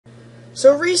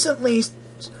So recently,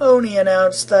 Sony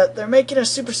announced that they're making a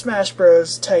Super Smash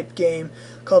Bros. Type game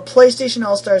called PlayStation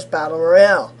All-Stars Battle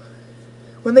Royale.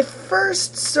 When the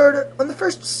first sort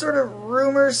of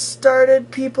rumors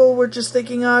started, people were just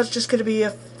thinking, oh, it's just going to be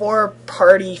a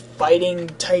 4-party fighting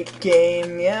type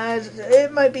game. Yeah,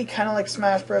 it might be kind of like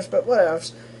Smash Bros, but what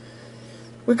else?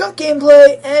 We got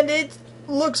gameplay, and it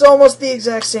looks almost the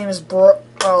exact same as Brawl.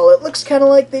 It looks kind of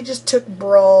like they just took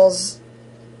Brawl's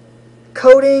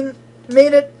coding,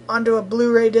 made it onto a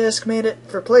Blu-ray disc, made it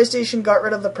for PlayStation, got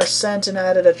rid of the percent, and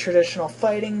added a traditional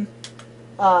fighting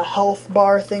health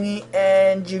bar thingy,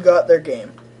 and you got their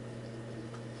game.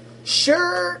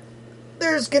 Sure,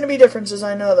 there's going to be differences,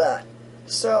 I know that.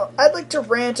 So, I'd like to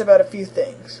rant about a few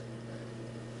things.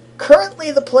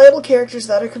 Currently, the playable characters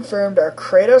that are confirmed are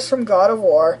Kratos from God of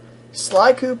War,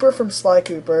 Sly Cooper from Sly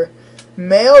Cooper,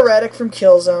 Male Reddick from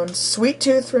Killzone, Sweet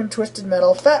Tooth from Twisted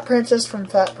Metal, Fat Princess from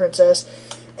Fat Princess,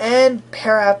 and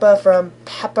Parappa from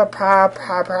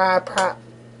Parappa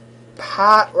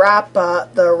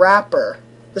the Rapper.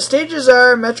 The stages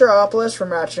are Metropolis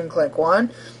from Ratchet & Clank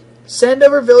 1,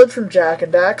 Sandover Village from Jak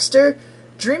and Daxter,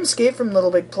 Dreamscape from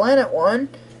Little Big Planet 1,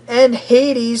 and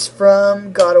Hades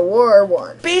from God of War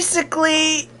 1.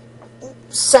 Basically,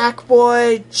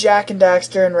 Sackboy, Jak and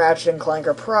Daxter, and Ratchet & Clank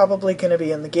are probably going to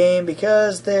be in the game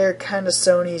because they're kind of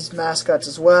Sony's mascots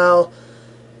as well.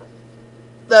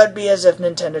 That would be as if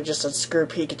Nintendo just said screw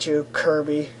Pikachu,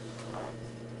 Kirby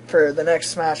for the next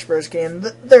Smash Bros. Game.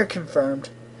 They're confirmed.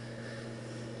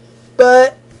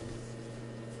 But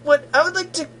what I would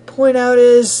like to point out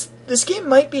is this game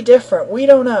might be different. We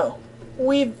don't know.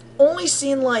 We've only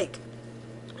seen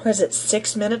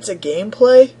 6 minutes of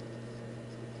gameplay,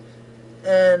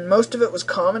 and most of it was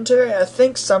commentary. I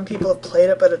think some people have played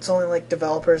it, but it's only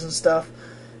developers and stuff.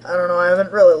 I don't know, I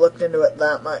haven't really looked into it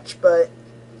that much, but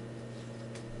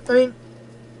I mean,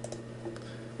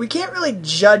 we can't really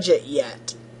judge it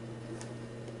yet.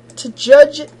 To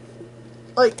judge it,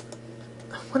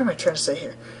 what am I trying to say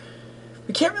here?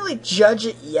 We can't really judge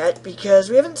it yet because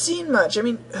we haven't seen much. I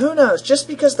mean, who knows? Just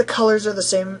because the colors are the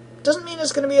same doesn't mean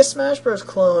it's going to be a Smash Bros.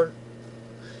 Clone.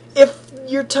 If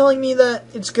you're telling me that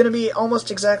it's going to be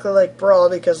almost exactly like Brawl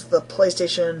because the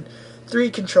PlayStation 3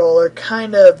 controller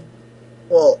kind of,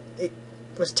 well, it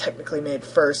was technically made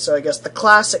first, so I guess the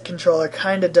classic controller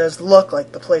kind of does look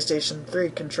like the PlayStation 3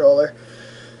 controller,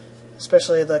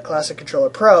 especially the Classic Controller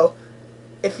Pro.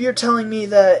 If you're telling me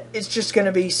that it's just going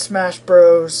to be Smash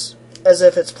Bros. As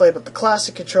if it's played with the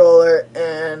Classic Controller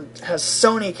and has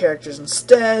Sony characters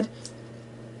instead,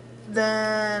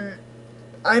 then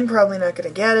I'm probably not going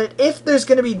to get it. If there's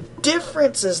going to be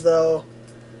differences, though,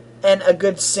 and a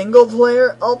good single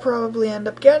player, I'll probably end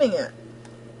up getting it.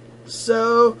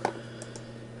 So,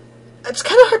 it's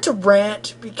kind of hard to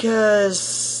rant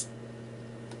because,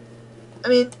 I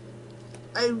mean,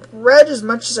 I read as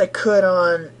much as I could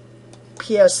on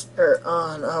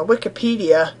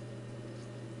Wikipedia,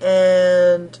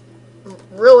 and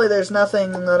really there's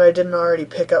nothing that I didn't already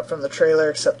pick up from the trailer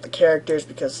except the characters,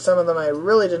 because some of them I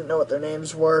really didn't know what their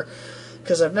names were,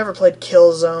 because I've never played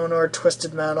Killzone or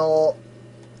Twisted Metal.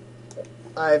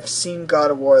 I've seen God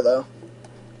of War, though,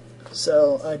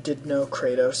 so I did know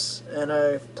Kratos, and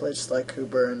I played Sly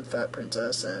Cooper and Fat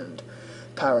Princess and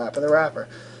Parappa the Rapper.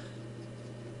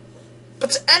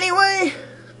 But anyway,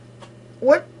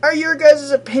 what are your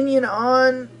guys' opinion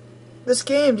on this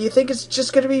game? Do you think it's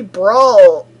just going to be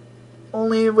Brawl,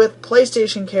 only with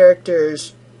PlayStation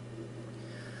characters?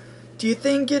 Do you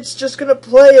think it's just going to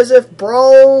play as if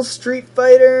Brawl, Street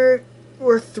Fighter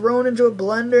were thrown into a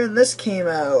blender and this came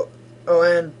out? Oh,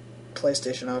 and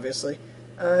PlayStation, obviously.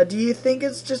 Do you think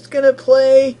it's just going to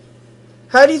play...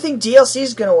 How do you think DLC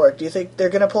is going to work? Do you think they're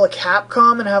going to pull a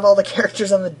Capcom and have all the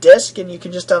characters on the disc and you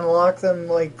can just unlock them,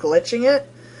 glitching it?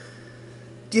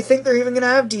 Do you think they're even going to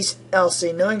have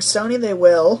DLC? Knowing Sony, they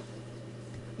will,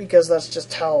 because that's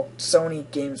just how Sony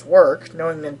games work.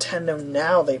 Knowing Nintendo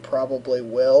now, they probably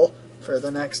will for the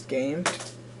next game.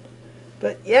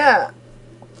 But yeah,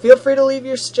 feel free to leave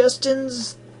your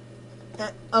suggestions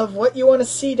of what you want to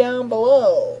see down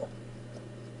below.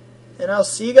 And I'll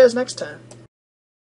see you guys next time.